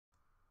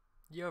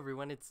Yo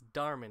everyone, it's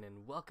Darman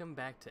and welcome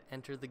back to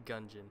Enter the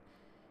Gungeon.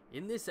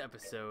 In this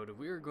episode,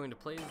 we are going to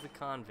play as the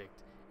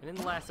Convict, and in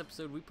the last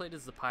episode we played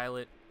as the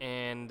pilot,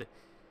 and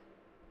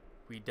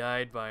we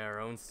died by our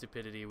own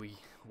stupidity. We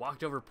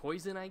walked over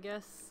poison, I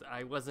guess?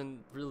 I was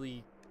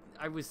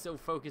so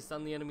focused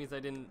on the enemies I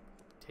didn't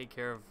take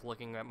care of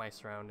looking at my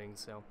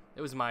surroundings, so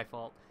it was my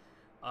fault.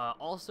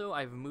 Also,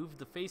 I've moved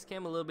the face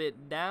cam a little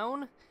bit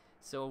down,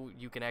 so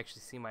you can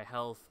actually see my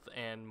health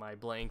and my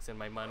blanks and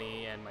my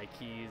money and my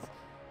keys.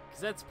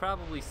 Because that's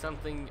probably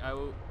something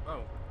a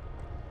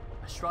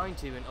shrine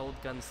to an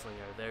old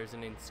gunslinger. There's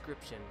an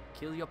inscription.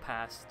 Kill your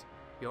past.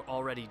 You're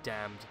already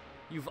damned.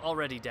 You've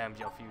already damned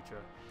your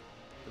future.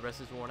 The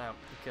rest is worn out.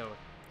 Okay.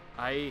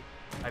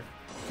 I've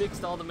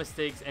fixed all the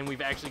mistakes, and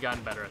we've actually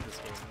gotten better at this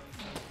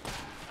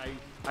game.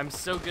 I'm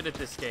so good at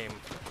this game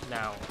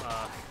now.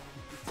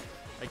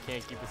 I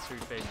can't keep a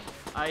straight face.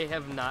 I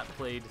have not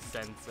played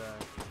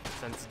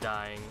since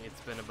dying. It's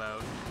been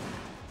about,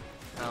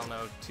 I don't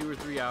know, 2 or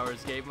 3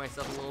 hours. Gave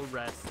myself a little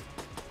rest.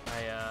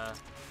 I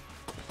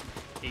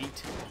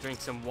ate,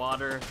 drank some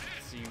water,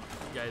 so you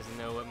guys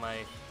know what my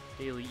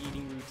daily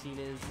eating routine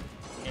is.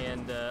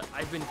 And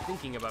I've been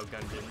thinking about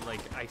Gungeon. Like,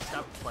 I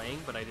stopped playing,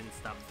 but I didn't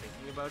stop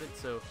thinking about it.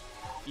 So,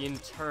 in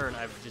turn,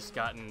 I've just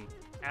gotten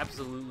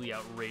absolutely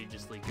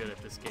outrageously good at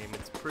this game.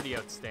 It's pretty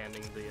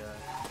outstanding,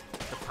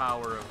 the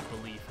power of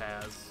belief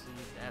has.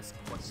 Ask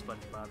what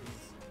SpongeBob,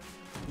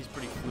 he's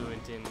pretty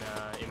fluent in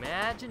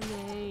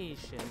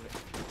imagination.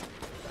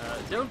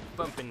 Don't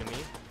bump into me.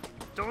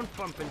 Don't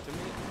bump into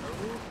me.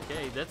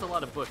 Okay, that's a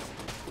lot of books.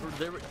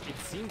 It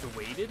seemed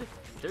weighted.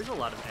 There's a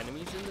lot of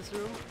enemies in this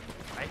room.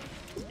 I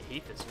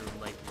hate this room.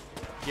 Like,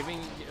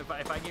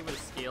 if I gave it a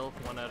scale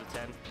of 1 out of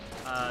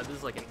 10, this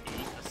is like an 8,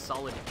 a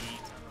solid 8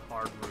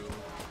 hard room.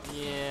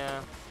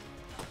 Yeah.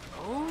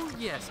 Oh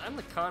yes, I'm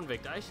the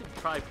Convict. I should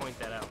probably point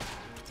that out.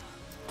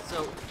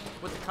 So,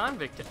 with the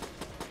Convict,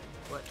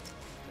 what?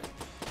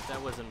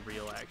 That wasn't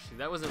real, actually.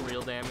 That wasn't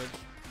real damage.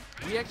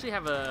 We actually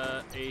have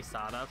a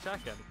sawed-off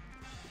shotgun.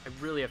 I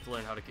really have to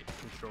learn how to get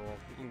control.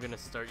 I'm gonna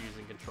start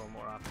using control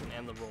more often,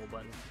 and the roll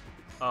button.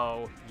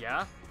 Oh,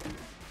 yeah?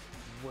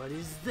 What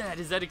is that?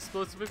 Is that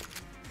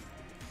explosive?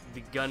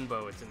 The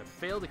Gunbow. It's in a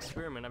failed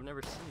experiment. I've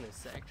never seen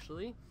this,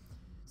 actually.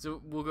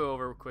 So we'll go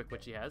over quick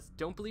what she has.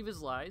 Don't believe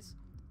his lies.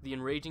 The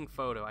Enraging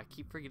Photo. I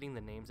keep forgetting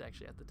the names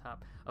actually at the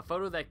top. A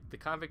photo that the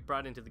Convict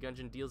brought into the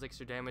Gungeon deals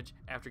extra damage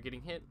after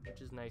getting hit,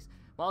 which is nice.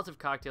 Molotov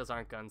cocktails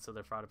aren't guns, so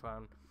they're frowned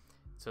upon.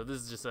 So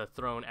this is just a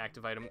thrown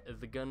active item.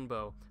 The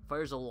Gunbow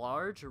fires a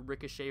large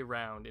ricochet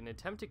round in an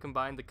attempt to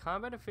combine the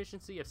combat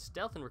efficiency of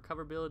stealth and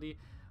recoverability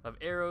of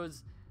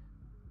arrows.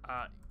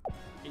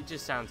 It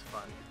just sounds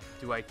fun.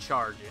 Do I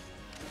charge it?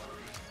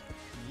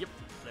 Yep.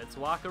 Let's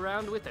walk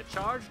around with a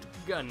charged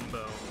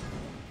Gunbow.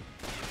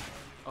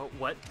 Oh,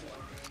 what?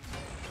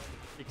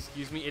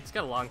 Excuse me, it's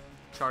got a long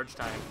charge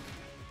time,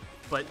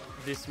 but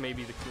this may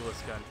be the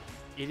coolest gun.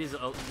 It is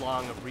a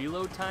long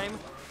reload time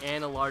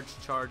and a large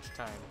charge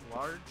time.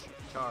 Large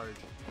charge.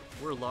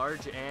 We're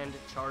large and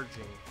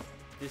charging.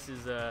 This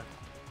is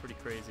pretty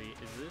crazy.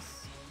 Is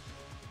this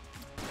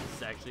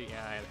actually,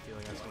 yeah, I had a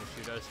feeling I was going to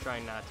shoot. I was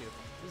trying not to.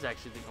 This is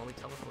actually the only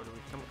teleporter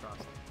we've come across.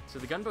 So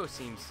the Gunbow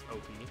seems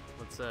OP.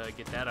 Let's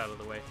get that out of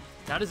the way.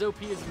 Not as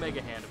OP as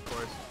Mega Hand, of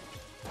course.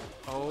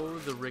 Oh,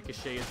 the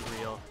ricochet is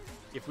real.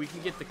 If we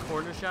can get the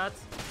corner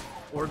shots,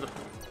 or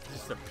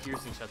just the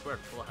piercing shots, we're at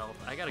full health.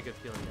 I got a good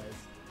feeling, guys.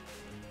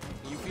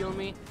 You feel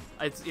me?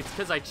 It's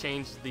because I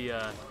changed the,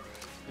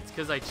 it's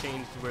because I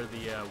changed where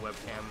the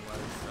webcam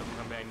was.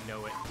 I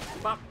know it.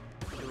 Pop!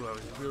 Ooh, I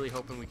was really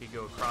hoping we could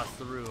go across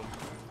the room,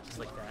 just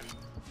like that.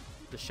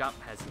 The shop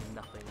has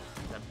nothing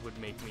that would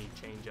make me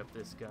change up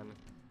this gun.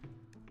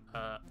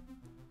 I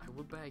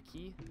would buy a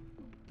key.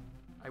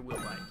 I will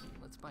buy a key.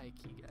 Let's buy a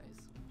key, guys.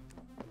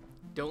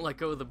 Don't let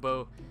go of the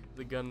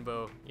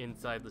Gunbow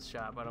inside the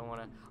shop. I don't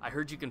want to. I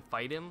heard you can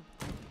fight him,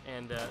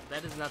 and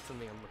that is not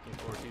something I'm looking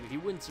forward to. He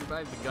wouldn't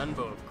survive the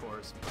Gunbow, of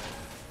course, but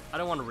I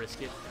don't want to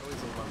risk it. That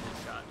was a lovely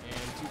shot.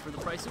 And 2 for the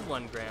price of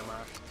 1,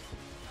 Grandma.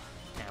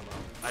 Ammo.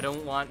 I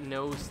don't want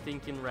no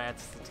stinking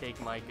rats to take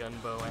my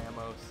Gunbow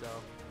ammo, so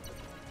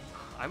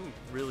I'm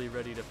really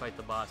ready to fight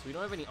the boss. We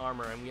don't have any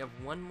armor, and we have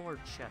 1 more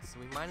chest, so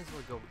we might as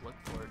well go look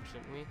for it,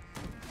 shouldn't we?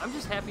 I'm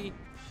just happy.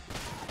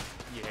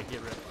 Yeah,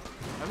 get rid of it.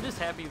 I'm just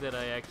happy that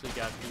I actually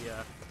got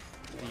the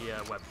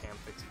webcam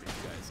fixed for you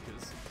guys,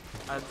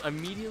 because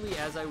immediately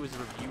as I was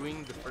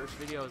reviewing the first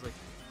video, I was like,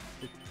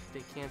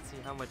 they can't see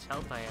how much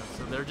health I am,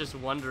 so they're just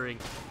wondering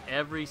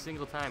every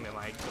single time, am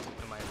I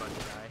about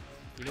to die?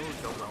 You know what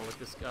would go well with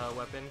this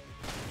weapon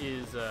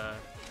is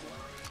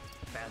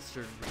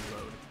faster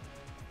reload.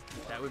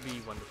 That would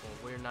be wonderful.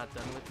 We're not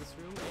done with this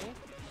room, eh?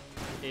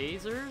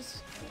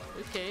 Phasers?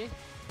 Okay.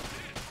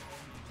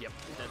 Yep,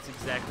 that's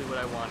exactly what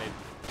I wanted.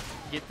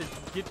 Get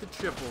the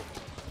triple.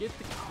 Get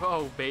the,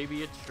 oh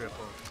baby, a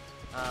triple.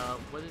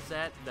 What is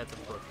that? That's a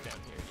book down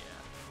here,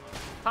 yeah.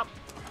 Pop!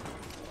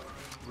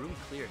 Room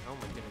cleared, oh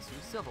my goodness.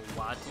 We still have a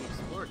lot to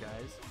explore,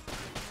 guys.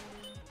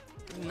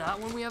 Not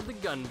when we have the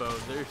Gunbow.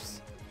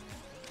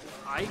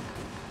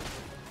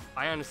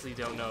 I honestly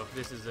don't know if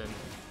this is an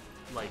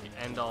like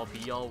end-all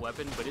be-all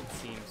weapon, but it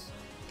seems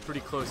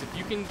pretty close. If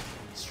you can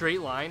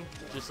straight line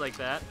just like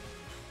that,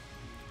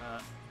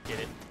 get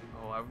it.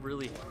 Oh,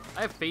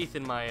 I have faith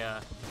in my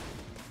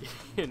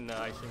no,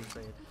 I shouldn't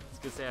say it. I was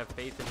gonna say I have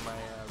faith in my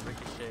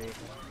ricochet,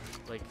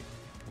 like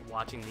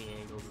watching the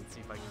angles and see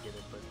if I can get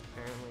it, but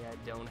apparently I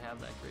don't have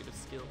that great of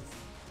skills.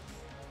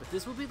 But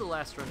this will be the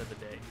last run of the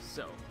day.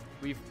 So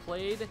we've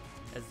played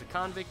as the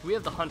Convict. We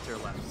have the Hunter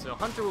left. So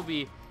Hunter will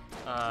be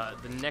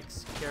the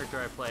next character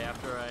I play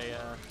after I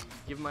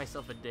give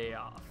myself a day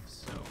off.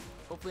 So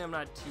hopefully I'm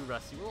not too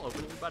rusty. We'll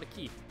open it. We bought a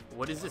key.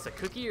 What is this, a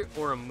cookie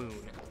or a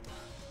moon?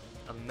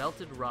 A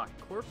melted rock.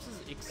 Corpses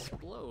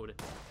explode.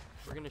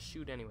 We're gonna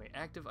shoot anyway.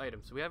 Active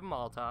items. So we have a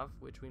Molotov,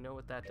 which we know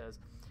what that does.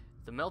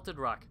 The melted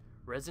rock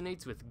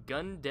resonates with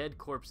gun-dead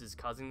corpses,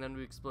 causing them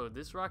to explode.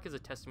 This rock is a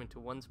testament to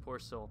one's poor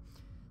soul.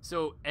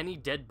 So any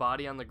dead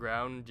body on the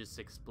ground just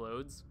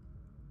explodes.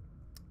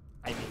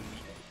 I mean,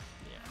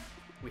 yeah,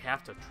 we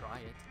have to try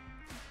it.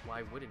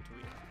 Why wouldn't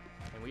we?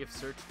 And we have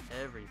searched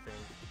everything.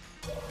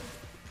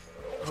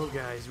 Oh,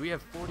 guys, we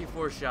have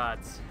 44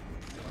 shots.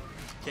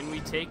 Can we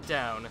take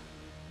down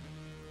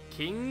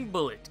King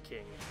Bullet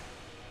King?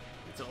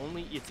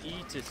 It's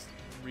E to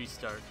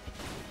restart.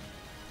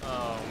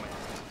 Oh, man.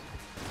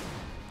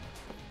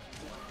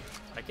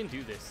 I can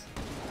do this.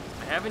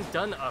 I haven't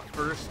done a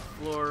first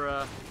floor,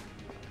 a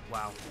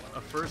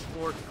first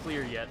floor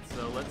clear yet,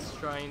 so let's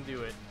try and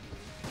do it.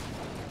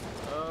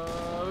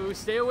 Oh,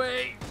 stay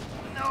away!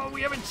 No,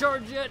 we haven't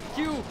charged yet!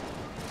 Q!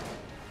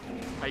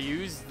 I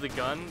used the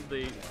gun,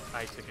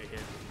 I took a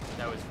hit.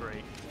 That was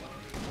great.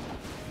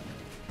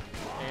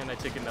 And I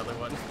took another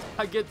one.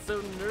 I get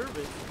so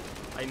nervous.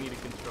 I need a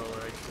controller,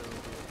 I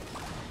totally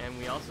do. And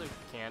we also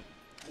can't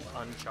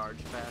uncharge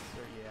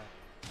faster, yeah.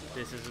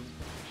 This is,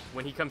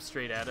 when he comes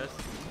straight at us,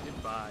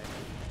 goodbye.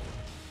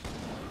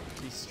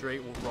 These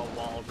straight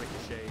wall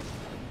ricochets.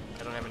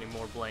 I don't have any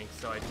more blanks,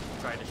 so I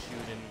tried to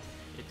shoot and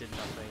it did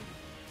nothing.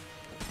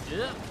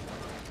 Yeah.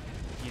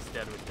 He's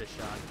dead with this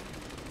shot.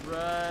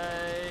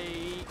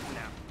 Right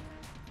now.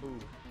 Ooh,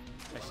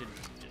 I should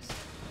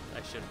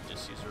have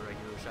just used a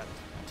regular shot.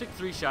 Took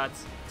 3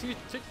 shots,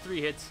 took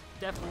 3 hits.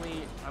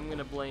 Definitely, I'm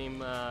gonna blame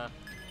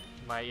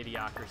my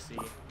idiocracy.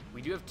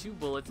 We do have 2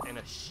 bullets and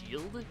a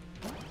shield.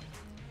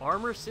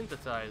 Armor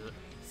synthesizer.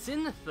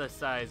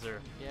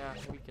 Yeah,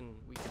 we can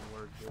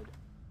word good.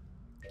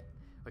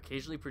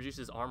 Occasionally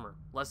produces armor,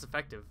 less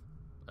effective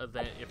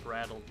than if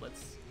rattled.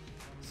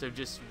 So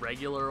just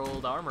regular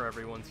old armor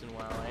every once in a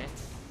while, eh?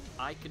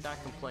 I could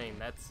not complain.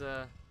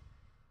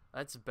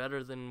 That's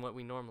better than what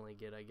we normally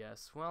get, I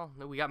guess. Well,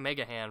 no, we got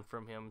Mega Hand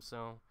from him,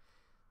 so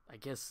I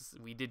guess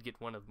we did get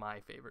one of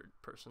my favorite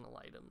personal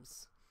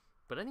items.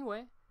 But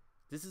anyway,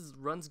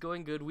 run's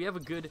going good. We have a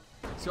good,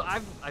 so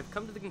I've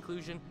come to the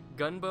conclusion,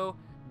 Gunbow,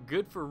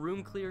 good for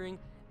room clearing,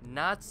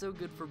 not so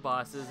good for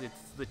bosses.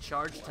 It's the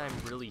charge time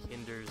really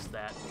hinders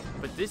that.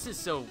 But this is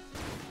so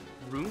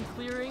room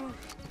clearing.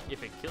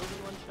 If it kills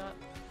in one shot,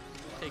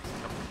 it takes a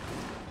couple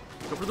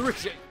shots. Go for the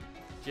ricochet,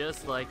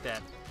 just like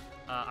that.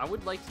 I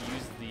would like to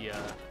use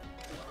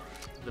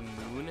the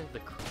moon,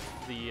 the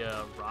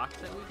rock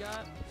that we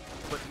got,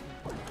 but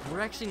we're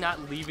actually not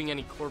leaving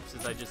any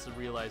corpses. I just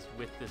realized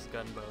with this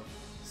Gunbow.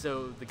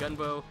 So the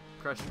Gunbow,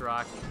 crushed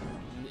rock,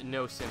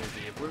 no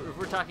synergy. If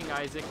we're talking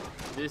Isaac,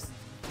 this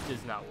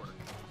does not work.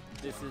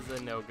 This is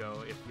a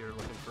no-go if you're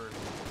looking for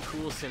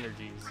cool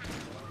synergies.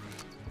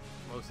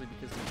 Mostly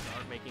because we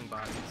aren't making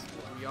bodies.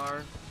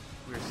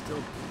 We're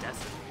still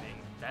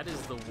decimating. That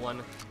is the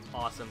one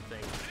awesome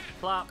thing.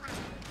 Plop.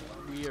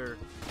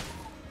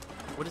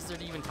 What is there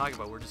to even talk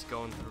about? We're just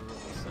going through.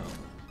 So,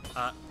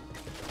 I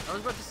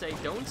was about to say,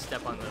 don't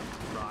step on the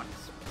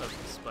rocks of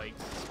the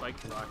spikes.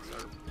 Spiked rocks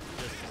are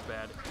just as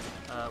bad.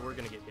 We're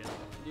gonna get hit.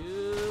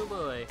 Oh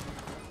boy.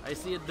 I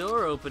see a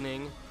door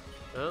opening.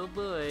 Oh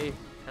boy.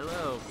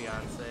 Hello,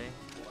 fiance.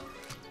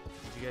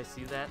 Did you guys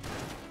see that?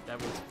 That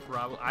was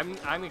probably.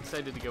 I'm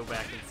excited to go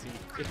back and see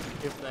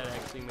if that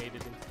actually made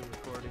it into the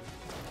recording.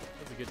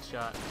 That's a good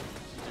shot.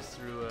 She just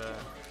threw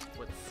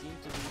what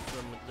seemed to be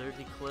some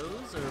dirty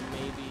clothes, or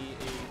maybe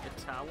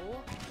a towel.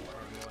 I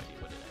have no idea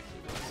what it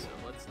actually was, so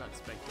let's not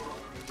speculate.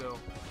 We'll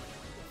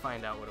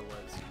find out what it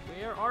was.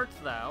 Where art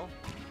thou?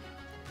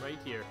 Right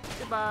here.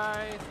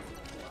 Goodbye.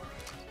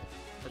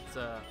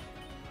 That's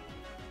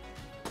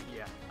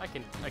yeah, I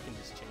can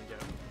just change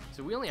out.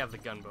 So we only have the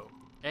Gunbow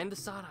and the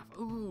sawed-off.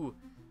 Ooh,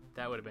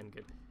 that would have been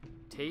good.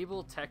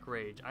 Table Tech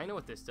Rage. I know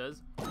what this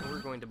does.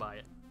 We're going to buy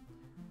it.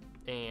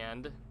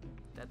 And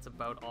that's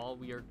about all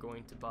we are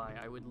going to buy.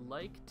 I would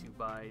like to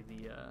buy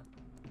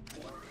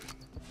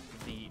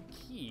the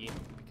key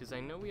because I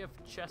know we have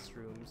chest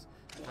rooms.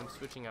 I'm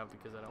switching out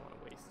because I don't want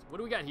to waste. What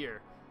do we got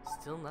here?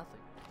 Still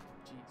nothing.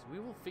 Jeez, we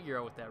will figure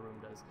out what that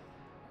room does.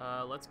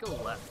 Let's go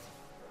left.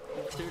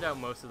 We've cleared out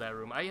most of that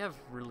room. I have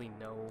really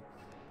no.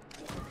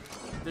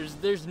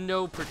 There's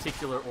no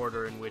particular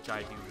order in which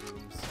I do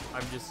rooms.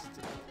 I'm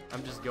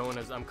just going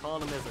as I'm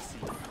calling them as a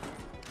scene.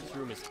 This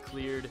room is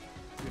cleared.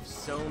 We have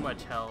so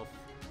much health.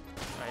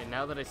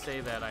 Now that I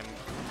say that, I'm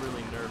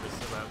really nervous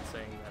about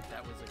saying that.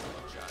 That was a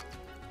great shot.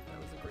 That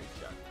was a great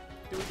shot.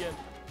 Do it again.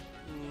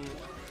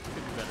 Could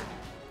be better.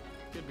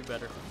 Could be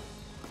better.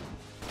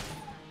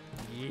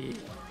 Yeah.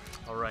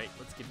 Alright,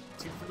 let's get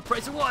 2 for the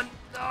price of 1.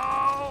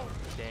 No!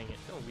 Dang it.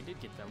 Oh, we did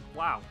get them.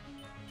 Wow.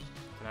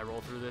 Can I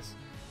roll through this?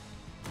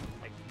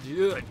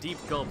 A deep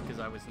gulp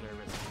because I was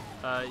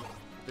nervous.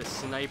 The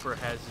sniper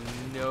has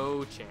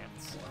no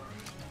chance.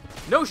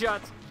 No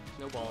shots!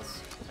 No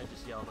balls. I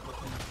just yelled.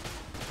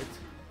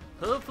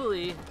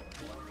 Hopefully,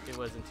 it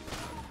wasn't too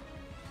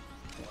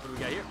loud. What do we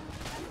got here?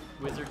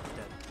 Wizard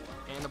dead.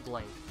 And a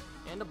blank.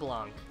 And a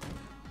blanc.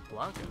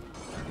 Blanca?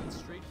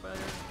 Street Fighter?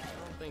 I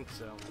don't think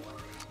so.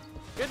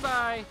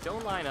 Goodbye!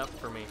 Don't line up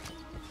for me.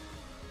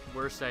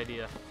 Worst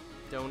idea.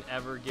 Don't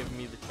ever give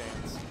me the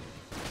chance.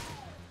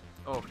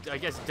 Oh, I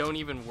guess don't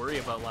even worry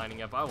about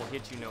lining up. I will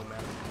hit you no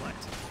matter what.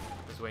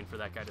 I was waiting for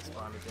that guy to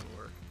spawn. It didn't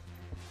work.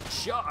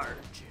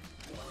 Charge!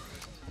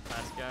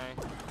 Last guy.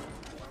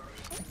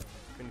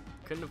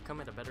 Couldn't have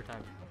come at a better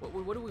time.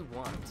 What do we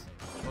want?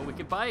 Well, we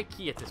could buy a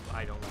key at this point.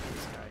 I don't like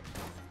this guy.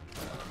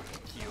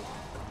 Q.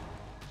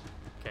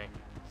 Okay.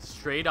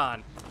 Straight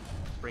on.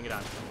 Bring it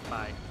on.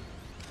 Bye.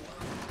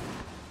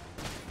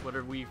 What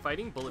are we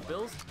fighting? Bullet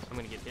bills? I'm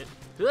gonna get hit.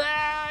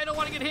 Ah, I don't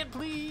want to get hit,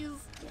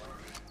 please!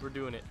 We're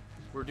doing it.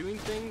 We're doing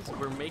things.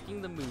 We're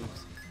making the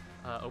moves.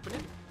 Open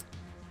it?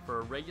 For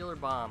a regular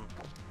bomb.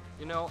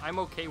 You know, I'm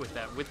okay with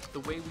that. With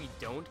the way we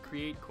don't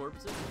create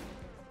corpses,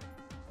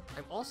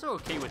 I'm also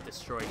okay with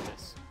destroying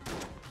this.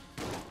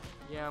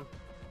 Yeah.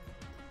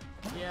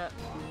 Yeah.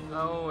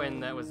 Oh,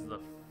 and that was the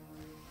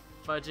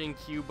fudging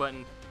Q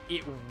button.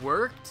 It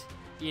worked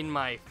in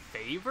my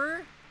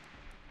favor?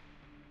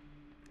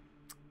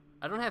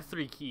 I don't have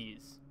 3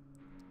 keys.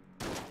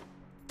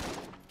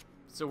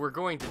 So we're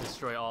going to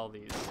destroy all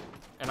these.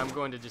 And I'm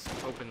going to just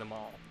open them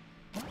all.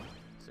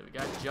 So we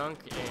got junk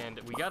and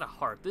we got a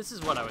heart. This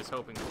is what I was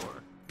hoping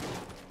for.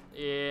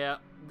 Yeah,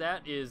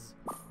 that is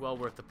well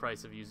worth the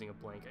price of using a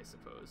blank, I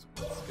suppose.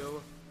 Let's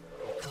go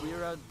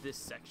clear out this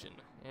section.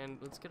 And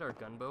let's get our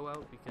gunbow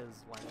out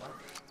because why not?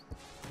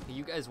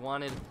 You guys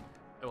wanted,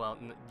 well,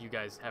 you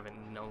guys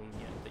haven't known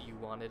yet that you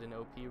wanted an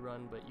OP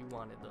run, but you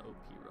wanted the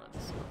OP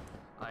run, so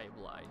I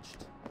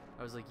obliged.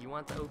 I was like, you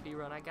want the OP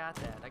run? I got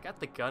that. I got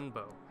the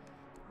gunbow.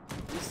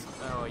 This,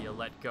 oh, you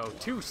let go.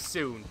 Too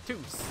soon. Too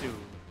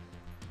soon.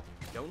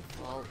 Don't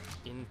fall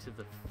into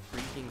the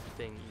freaking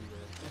thing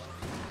either.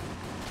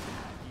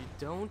 You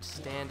don't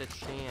stand a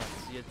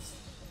chance. It's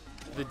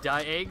the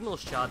diagonal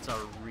shots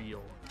are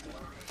real.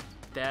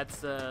 That's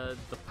the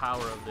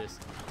power of this.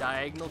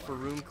 Diagonal for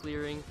room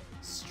clearing,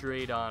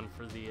 straight on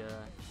for the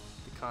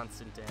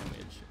constant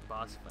damage.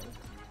 Boss fight.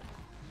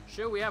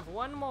 Sure, we have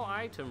one more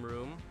item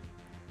room,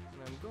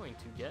 and I'm going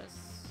to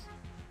guess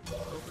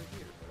over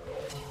here.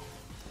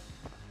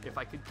 If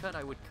I could cut,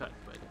 I would cut,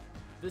 but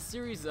this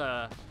series,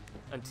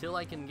 until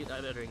I can get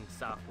editing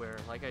software,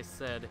 like I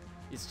said,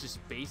 it's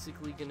just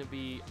basically gonna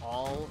be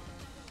all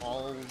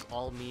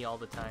me all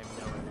the time.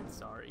 No, and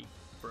sorry,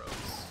 bros,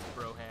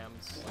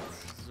 brohams.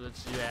 It's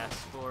what you asked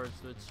for.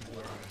 It's what you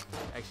get.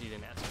 Actually, you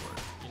didn't ask for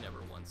it. You never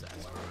once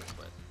asked for it,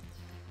 but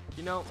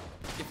you know,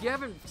 if you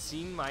haven't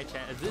seen my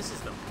channel, if this is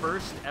the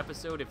first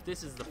episode, if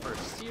this is the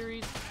first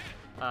series,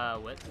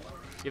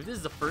 if this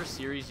is the first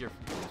series you're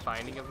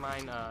finding of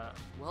mine,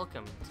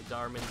 welcome to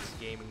Darman's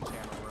gaming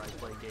channel where I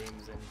play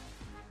games and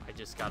I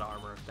just got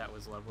armor. That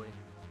was lovely.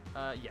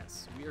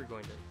 Yes, we are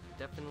going to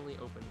definitely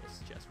open this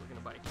chest. We're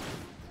gonna buy a key.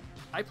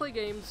 I play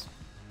games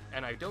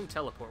and I don't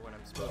teleport when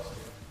I'm supposed to.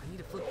 I need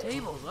to flip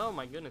tables. Oh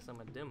my goodness, I'm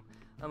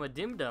a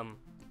dim-dum.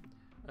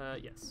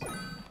 Yes.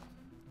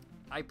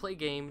 I play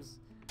games.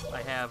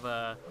 I have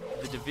The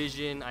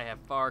Division, I have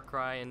Far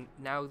Cry, and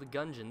now the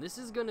Gungeon. This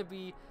is gonna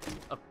be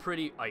a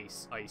pretty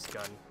ice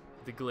gun.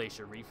 The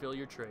Glacier, refill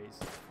your trays.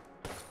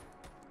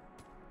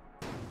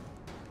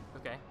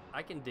 Okay,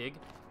 I can dig,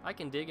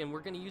 and we're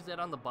gonna use that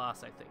on the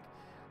boss, I think.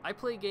 I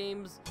play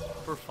games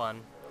for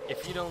fun.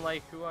 If you don't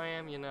like who I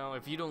am, you know,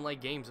 if you don't like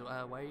games,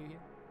 why are you here?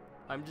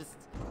 I'm just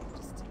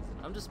teasing.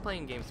 I'm just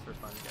playing games for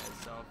fun, guys.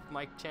 So if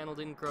my channel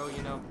didn't grow,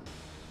 you know,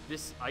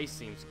 this ice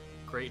seems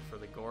great for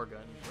the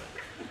Gorgun,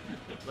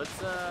 but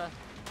let's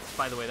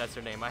by the way, that's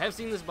her name. I have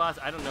seen this boss.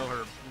 I don't know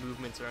her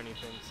movements or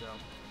anything, so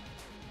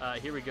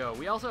here we go.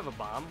 We also have a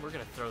bomb. We're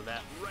gonna throw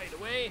that right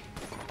away.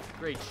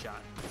 Great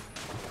shot.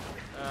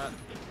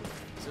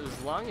 So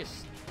as long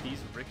as these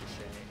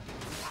ricochet,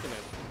 I'm just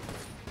gonna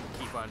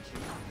keep on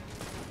shooting.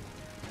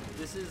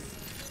 This is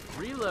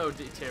reload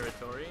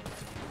territory.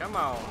 Come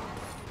on.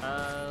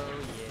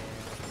 Oh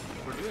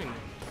yeah. We're doing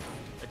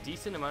a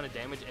decent amount of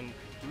damage, and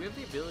do we have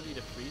the ability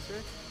to freeze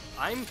her?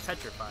 I'm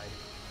petrified.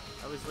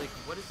 I was like,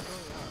 what is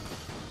going on?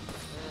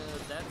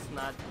 That's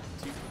not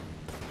too...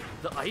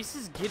 The ice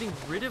is getting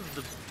rid of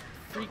the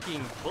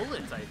freaking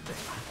bullets, I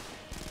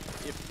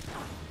think.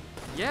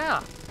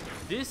 Yeah,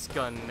 this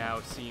gun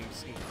now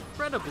seems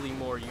incredibly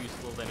more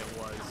useful than it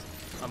was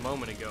a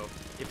moment ago.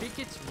 If it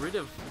gets rid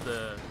of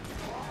the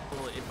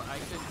bullet, if I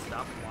could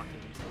stop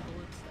blocking these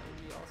bullets, that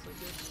would be also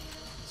good.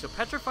 So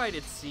petrified,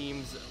 it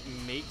seems,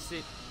 makes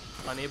it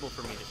unable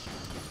for me to shoot.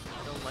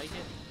 I don't like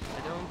it.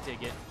 I don't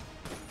dig it.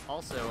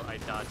 Also, I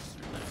dodged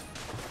through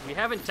that. We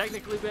haven't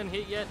technically been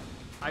hit yet.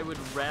 I would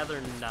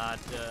rather not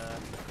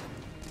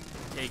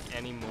take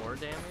any more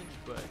damage,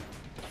 but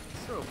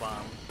let's throw a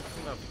bomb. I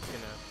don't know if it's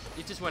gonna...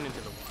 It just went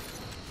into the water.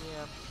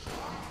 Yeah.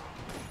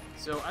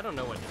 So I don't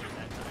know what to do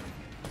that time.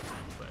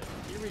 But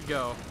here we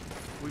go.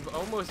 We've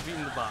almost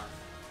beaten the boss.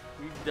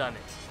 We've done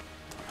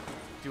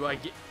it. Do I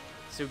get...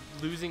 So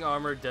losing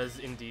armor does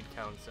indeed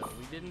count. So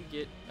we didn't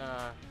get...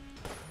 Yeah,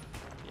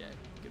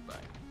 goodbye.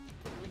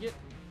 What did we get?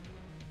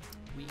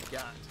 We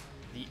got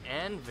the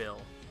Anvil.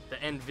 The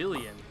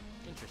Anvillian.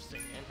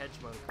 Interesting. And hedge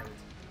mode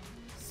cards.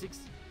 6...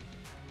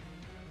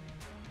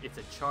 It's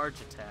a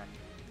charge attack.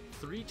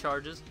 3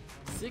 charges,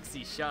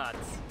 60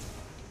 shots.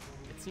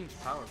 It seems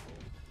powerful.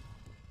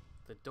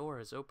 The door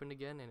is opened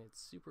again and it's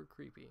super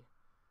creepy.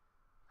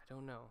 I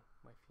don't know.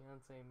 My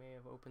fiance may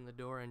have opened the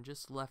door and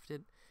just left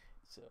it.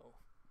 So,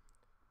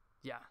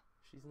 yeah,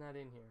 she's not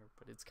in here,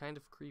 but it's kind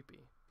of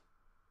creepy.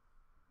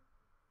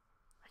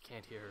 I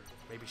can't hear her.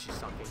 Maybe she's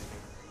talking to me.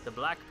 The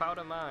black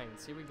powder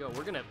mines. Here we go.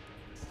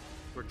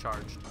 We're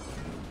charged.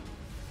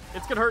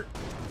 It's gonna hurt.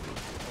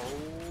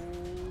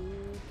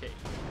 Okay.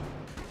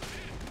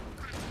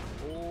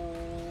 Oh,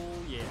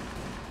 yeah.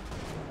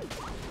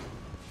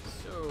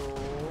 So,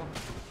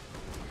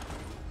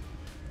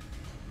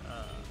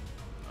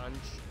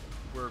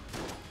 we're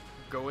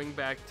going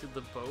back to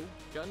the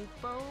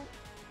Gunbow,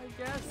 I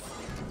guess.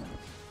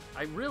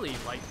 I really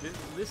like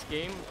this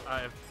game.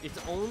 It's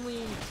only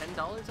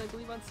 $10, I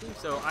believe, on Steam,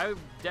 so I would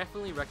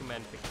definitely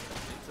recommend picking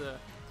it up.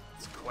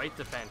 It's quite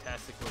the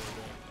fantastic little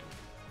game.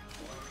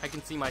 I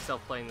can see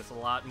myself playing this a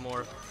lot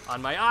more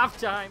on my off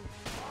time.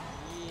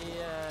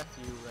 Yeah, if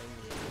you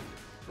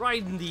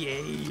right in the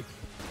A. Could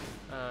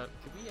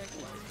we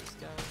actually hit this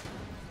guy?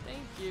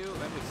 Thank you.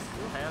 And we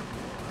still have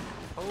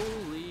more.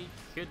 Holy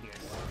goodness.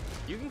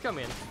 You can come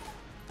in.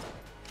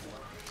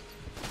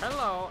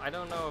 Hello. I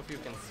don't know if you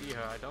can see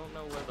her. I don't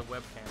know where the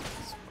webcam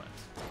is, but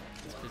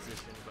it's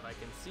positioned. But I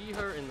can see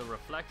her in the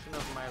reflection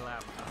of my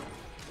laptop.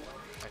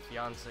 My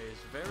fiance is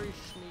very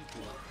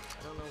sneaky.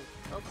 I don't know.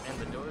 Oh, and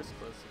the door is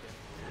closed again.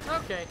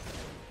 Okay.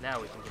 Now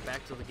we can get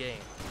back to the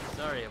game.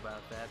 Sorry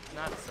about that.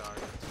 Not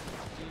sorry.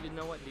 You didn't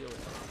know what deal it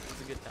was.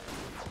 It's a good time.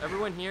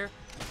 Everyone here,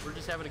 we're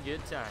just having a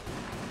good time.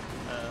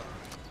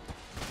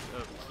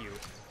 Oh, cute.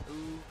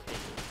 Okay.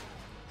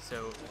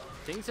 So,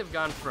 things have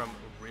gone from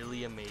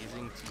really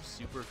amazing to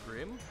super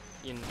grim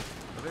in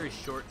a very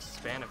short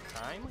span of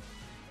time.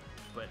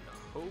 But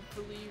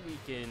hopefully we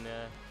can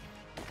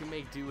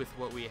make do with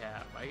what we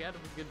have. I got a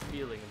good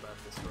feeling about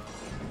this run.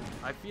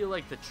 I feel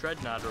like the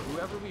Treadnaught, or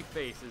whoever we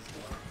face, is...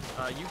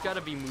 you've got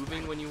to be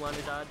moving when you want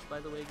to dodge, by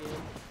the way,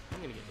 game.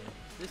 I'm going to get hit.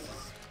 This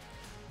is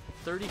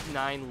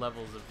 39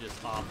 levels of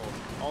just awful.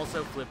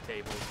 Also flip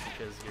tables,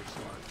 because you're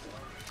smart.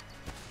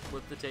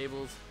 Flip the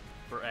tables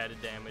for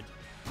added damage.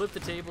 Flip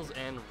the tables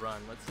and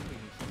run. Let's see if we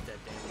can keep that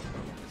damage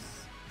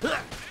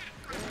bonus.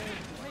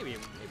 Maybe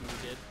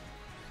we did.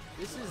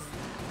 This is...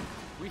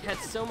 We had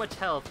so much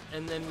health,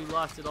 and then we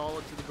lost it all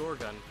to the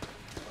Gorgun.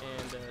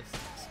 And,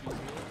 excuse me.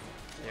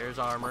 There's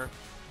armor.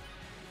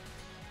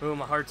 Oh,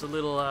 my heart's a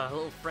little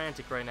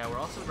frantic right now. We're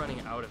also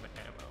running out of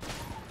ammo.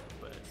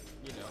 But,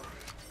 you know,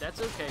 that's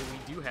okay.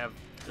 We do have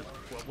the...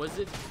 What was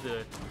it?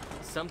 The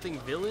something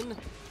villain?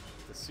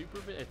 The super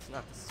villain? It's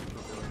not the super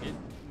villain. It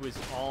was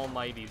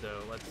almighty,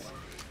 though. Let's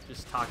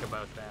just talk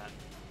about that.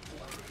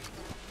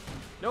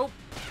 Nope.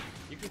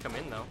 You can come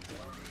in, though.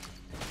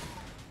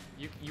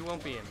 You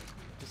won't be in.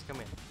 Just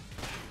come in.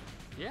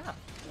 Yeah.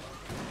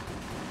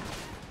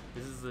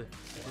 This is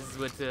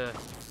what the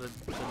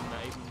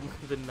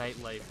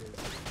nightlife is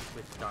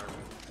with Darwin.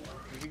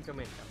 You can come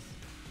in,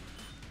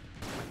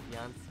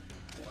 House.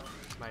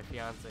 My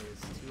fiance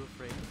is too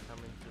afraid to come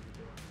in through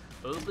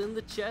the door. Open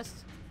the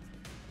chest.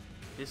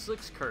 This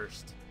looks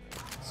cursed,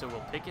 so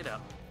we'll pick it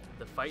up.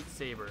 The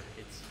FightSabre.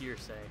 It's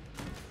hearsay.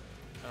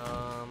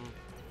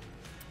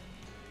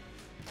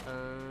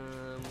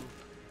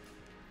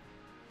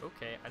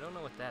 Okay, I don't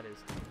know what that is.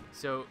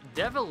 So,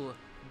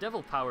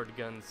 devil-powered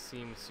guns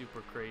seem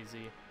super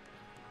crazy.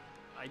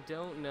 I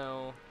don't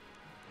know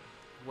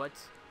what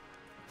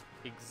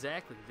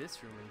exactly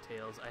this room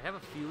entails. I have a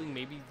feeling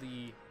maybe can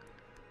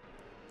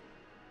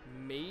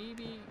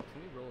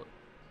we roll it?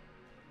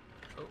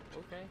 Oh,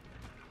 okay.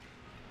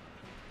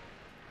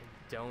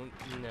 I don't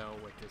know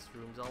what this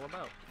room's all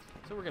about.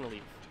 So we're gonna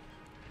leave.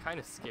 Kind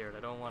of scared.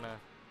 I don't want to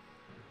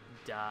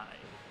die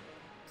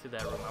to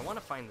that room. I want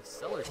to find the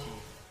cellar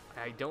key.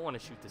 I don't want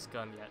to shoot this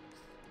gun yet.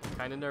 I'm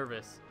kind of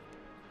nervous.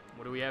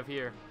 What do we have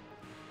here?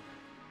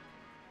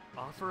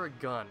 Offer a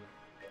gun.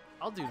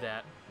 I'll do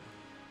that.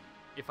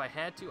 If I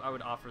had to, I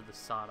would offer the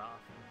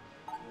sawed-off.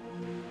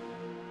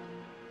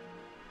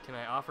 Can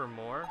I offer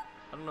more?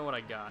 I don't know what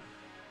I got.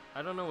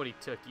 I don't know what he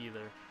took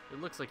either. It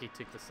looks like he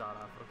took the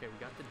sawed-off. Okay, we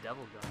got the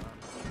devil gun on.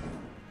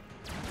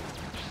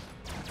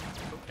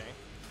 Okay.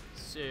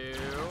 So...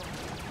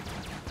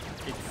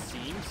 It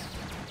seems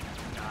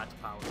not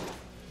powerful.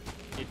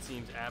 It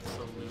seems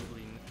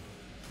absolutely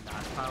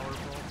not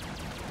powerful.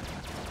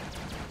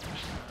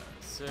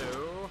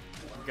 So,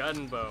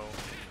 Gunbow.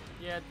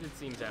 Yeah, it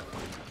seems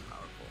absolutely not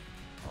powerful.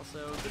 Also,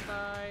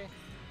 goodbye.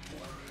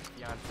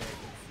 Fiance, I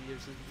can see her,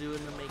 she's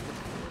doing the makeup.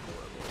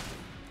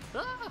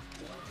 Ah!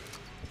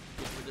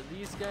 Get rid of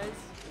these guys.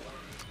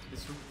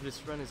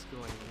 This run is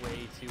going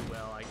way too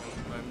well.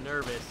 I'm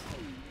nervous.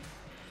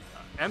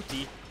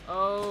 Empty.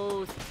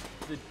 Oh,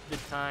 the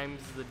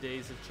times, the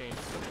days have changed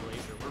so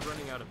Glacier. We're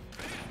running out of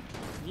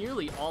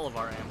nearly all of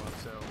our ammo,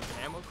 so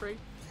an ammo crate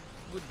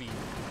would be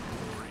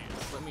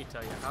glorious. Let me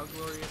tell you how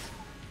glorious.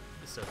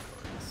 It's so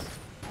glorious.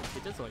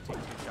 It does only take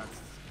 2 shots.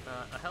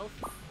 A health?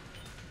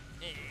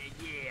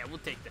 Yeah, we'll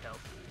take the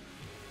health.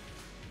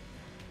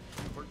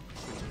 We're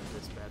shooting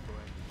this bad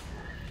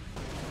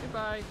boy.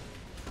 Goodbye.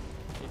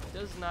 It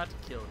does not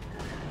kill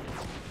him.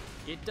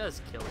 It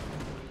does kill him.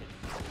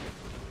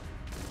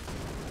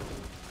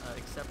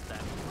 Except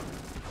that.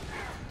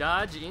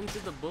 Dodge into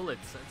the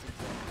bullets. That's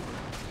exactly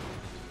right.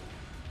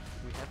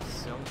 We have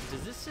so.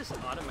 Does this just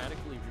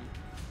automatically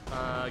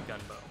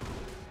Gunbow.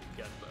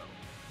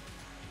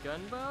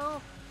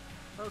 Gunbow?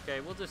 Okay,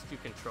 we'll just do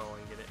control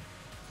and get it.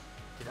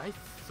 Did I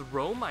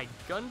throw my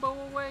Gunbow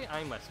away?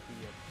 I must be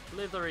a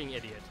blithering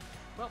idiot.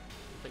 Well,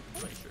 thank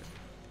you, Glacier.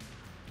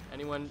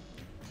 Anyone,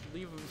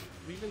 leave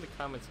in the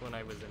comments when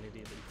I was an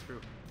idiot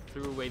and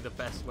threw away the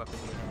best weapon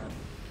we had.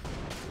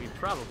 We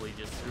probably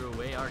just threw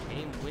away our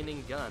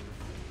game-winning gun.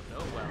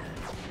 Oh well.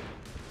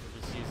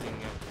 We're just using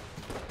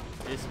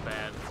this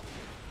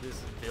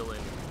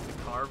villain. The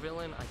car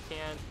villain? I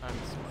can't. I'm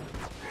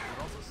smart.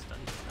 I'm also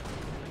stunned.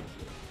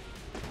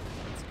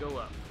 Let's go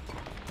up.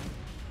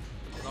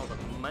 Look at all the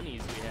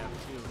monies we have,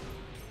 too.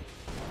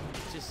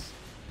 It just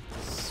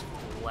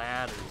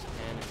splatters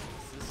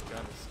enemies. This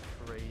gun is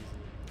crazy.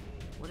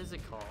 What is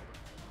it called?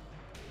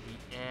 The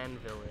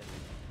Anvillian.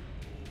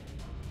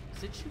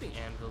 Is it shooting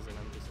anvils and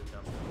I'm just a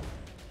dumb? I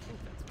think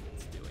that's what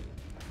it's doing.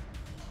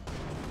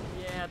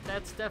 Yeah,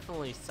 that's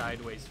definitely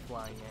sideways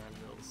flying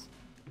anvils.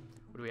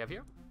 What do we have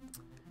here?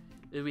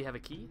 Do we have a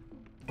key?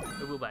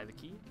 We'll buy the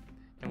key,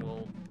 and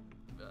we'll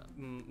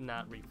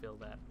not refill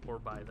that or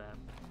buy that.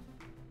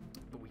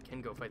 But we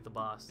can go fight the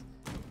boss.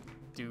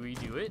 Do we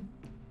do it?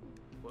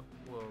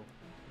 Whoa.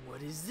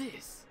 What is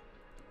this?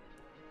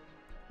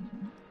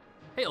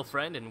 Hail,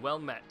 friend, and well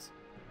met.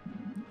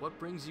 What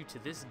brings you to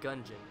this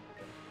Gungeon?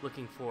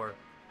 Looking for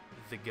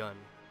the gun.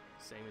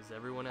 Same as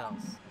everyone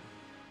else.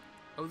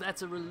 Oh,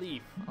 that's a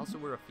relief. Also,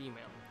 we're a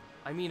female.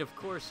 I mean, of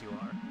course you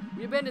are.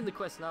 We abandoned the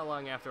quest not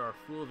long after our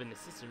fool of an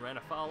assistant ran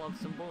afoul of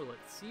some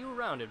bullets. See you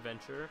around,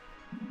 adventurer.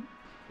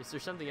 Is there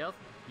something else?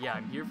 Yeah,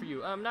 I'm here for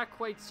you. I'm not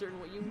quite certain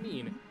what you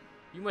mean.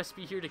 You must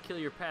be here to kill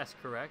your past,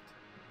 correct?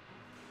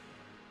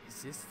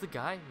 Is this the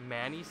guy?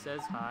 Manny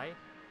says hi.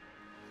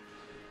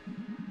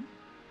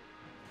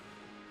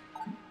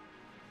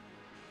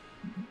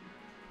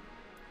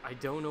 I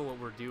don't know what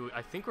we're doing.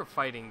 I think we're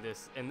fighting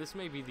this, and this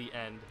may be the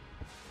end.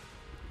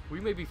 We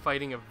may be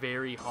fighting a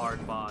very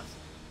hard boss.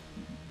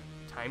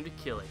 Time to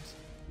kill it.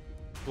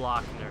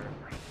 Blockner.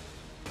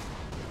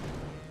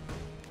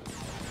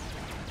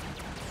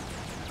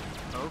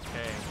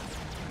 Okay.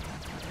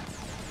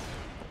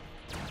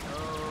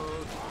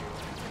 Oh,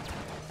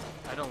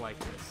 I don't like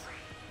this.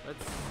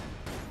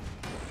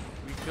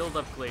 We filled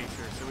up Glacier,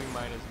 so we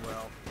might as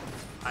well.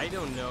 I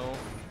don't know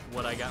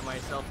what I got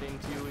myself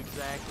into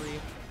exactly,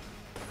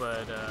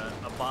 but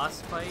a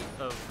boss fight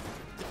of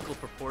difficult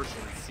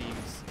proportions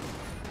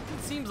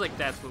seems like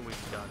that's what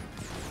we've done.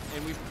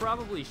 And we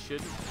probably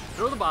should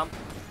throw the bomb.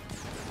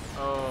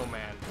 Oh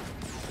man.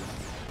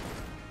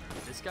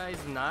 This guy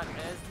is not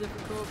as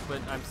difficult,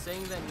 but I'm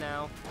saying that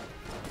now.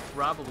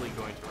 Probably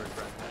going to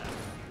regret that.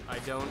 I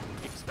don't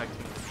expect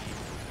him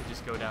to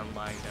just go down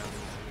lying down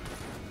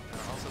easy.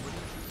 Also, what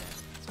did you shoot at?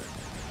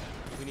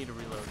 Sorry. We need to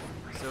reload.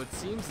 So it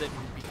seems that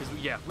because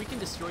we can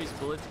destroy his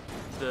bullets.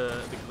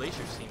 The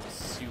Glacier seems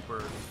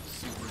super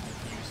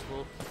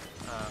useful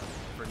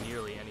for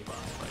nearly any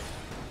boss fight.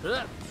 As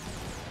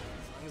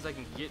long as I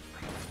can get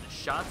the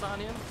shots on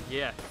him,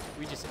 yeah,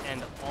 we just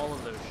end all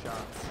of those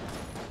shots.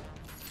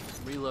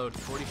 Reload,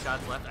 40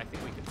 shots left. I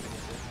think we can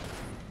finish it.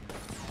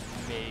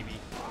 Maybe.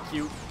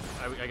 Cute.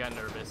 I got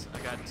nervous. I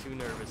got too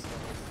nervous.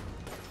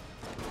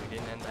 We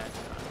didn't end that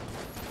shot.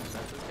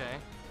 That's okay.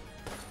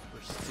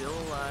 We're still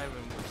alive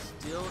and we're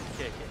still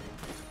kicking.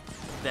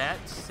 That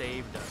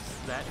saved us.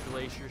 That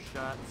Glacier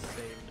shot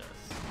saved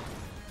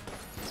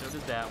us. So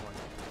did that one.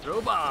 Throw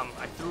a bomb.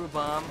 I threw a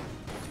bomb.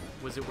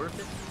 Was it worth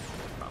it?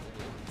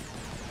 Probably.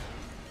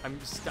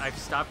 I've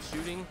stopped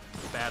shooting.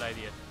 Bad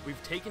idea.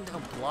 We've taken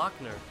down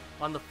Blockner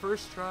on the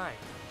first try.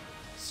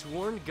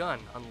 Sworn gun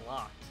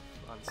unlocked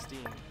on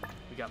Steam.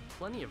 We got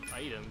plenty of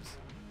items.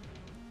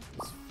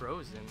 It's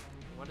frozen.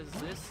 What is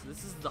this?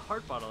 This is the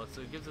heart bottle,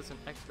 so it gives us an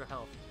extra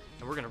health.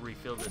 And we're gonna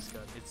refill this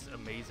gun. It's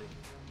amazing.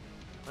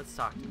 Let's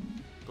talk to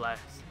him.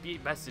 Be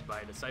bested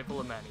by a disciple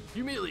of Manny.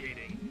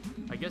 Humiliating!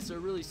 I guess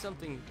there's really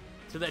something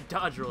to that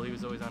dodge roll he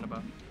was always on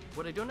about.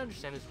 What I don't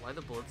understand is why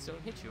the bullets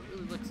don't hit you. It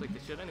really looks like they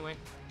should. Anyway,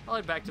 I'll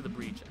head back to the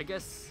breach. I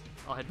guess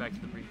I'll head back to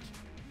the breach.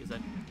 Is that...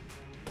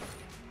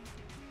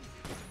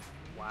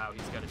 wow,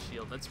 he's got a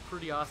shield. That's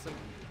pretty awesome.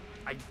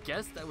 I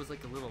guess that was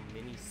like a little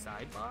mini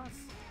side boss.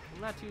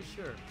 I'm not too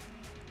sure,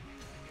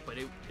 but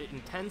it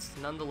intense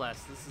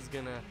nonetheless. This is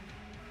going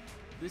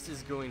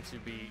to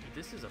be.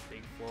 This is a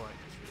big floor. I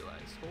just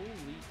realized.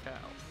 Holy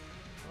cow!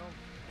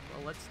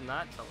 Well, let's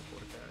not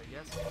teleport there. I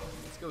guess.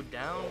 Let's go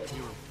down.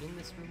 We were in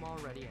this room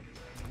already, and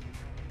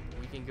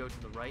we can go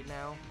to the right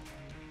now.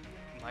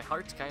 My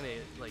heart's kind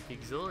of like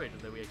exhilarated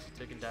that we actually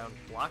took down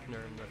Blockner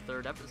in the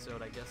 3rd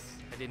episode. I guess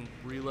I didn't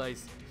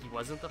realize he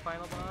wasn't the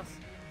final boss.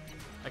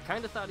 I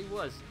kind of thought he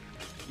was.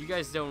 You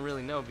guys don't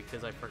really know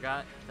because I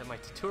forgot that my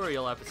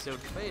tutorial episode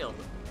failed.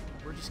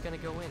 We're just gonna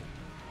go in.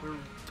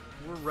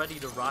 We're ready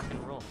to rock and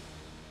roll.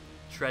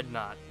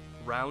 Treadnaught,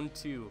 round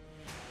 2.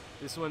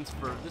 This one's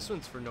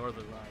for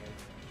Northern Lion.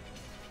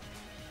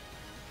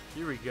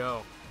 Here we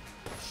go.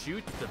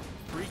 Shoot the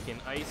freaking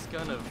ice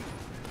gun of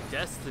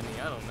destiny.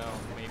 I don't know.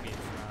 Maybe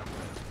it's not.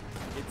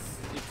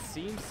 But it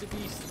seems to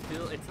be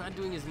still. It's not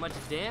doing as much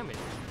damage.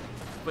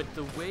 But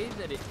the way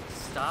that it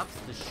stops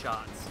the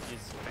shots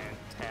is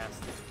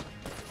fantastic.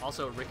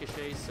 Also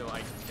ricochet, so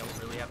I don't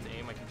really have to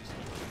aim. I can just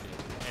keep shooting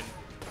and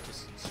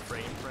just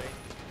spray and pray,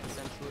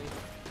 essentially.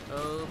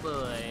 Oh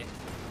boy.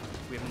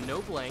 We have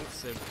no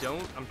blanks, so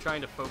I'm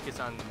trying to focus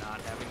on not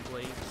having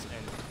blades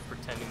and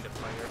pretending to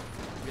fire.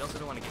 We also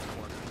don't want to get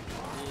cornered.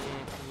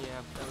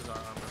 Yeah, that was our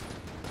armor.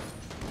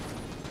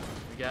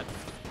 We got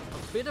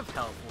a bit of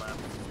health left,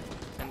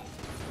 and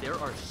there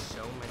are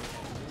so many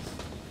enemies.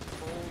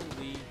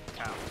 Holy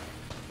cow.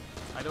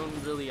 I don't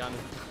really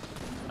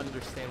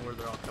understand where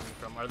they're all coming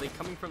from. Are they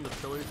coming from the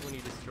pillars when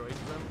he destroys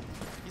them?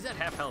 He's at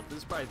half health. This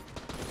is probably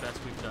the best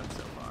we've done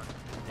so far.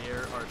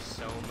 There are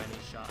so many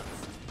shots.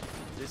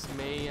 This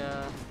may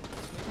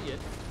be it.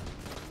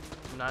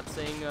 I'm not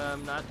saying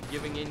I'm not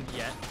giving in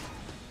yet,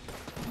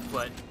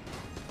 but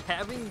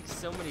having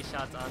so many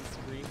shots on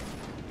screen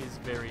is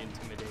very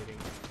intimidating.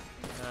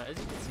 As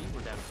you can see,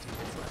 we're down to 2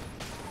 hits left.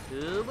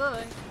 Oh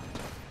boy!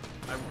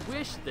 I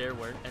wish there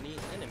weren't any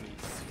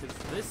enemies,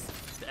 because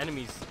the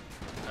enemies,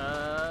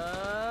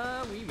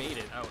 we made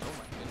it out. Oh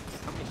my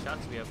goodness. How many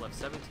shots do we have left?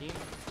 17?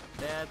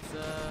 That's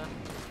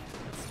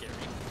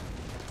scary.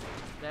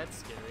 That's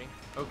scary.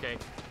 Okay,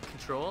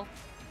 control.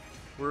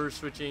 We're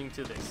switching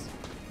to this.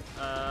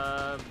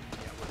 Yeah,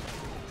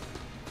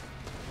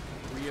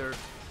 we are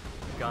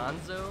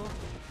Gonzo.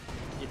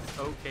 It's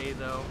okay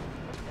though.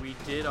 We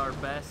did our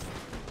best,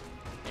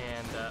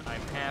 and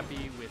I'm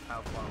happy with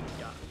how far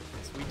we got.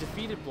 So we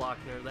defeated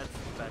Blockner. That's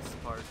the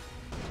best part.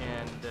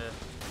 And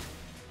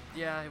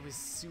yeah, it was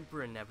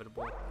super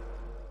inevitable.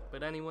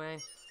 But anyway,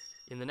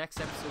 in the next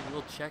episode,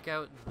 we'll check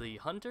out the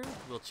Hunter.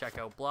 We'll check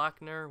out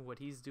Blockner, what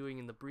he's doing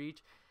in the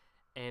breach.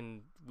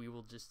 And we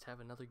will just have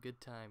another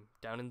good time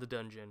down in the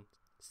dungeon.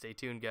 Stay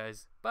tuned,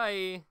 guys.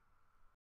 Bye!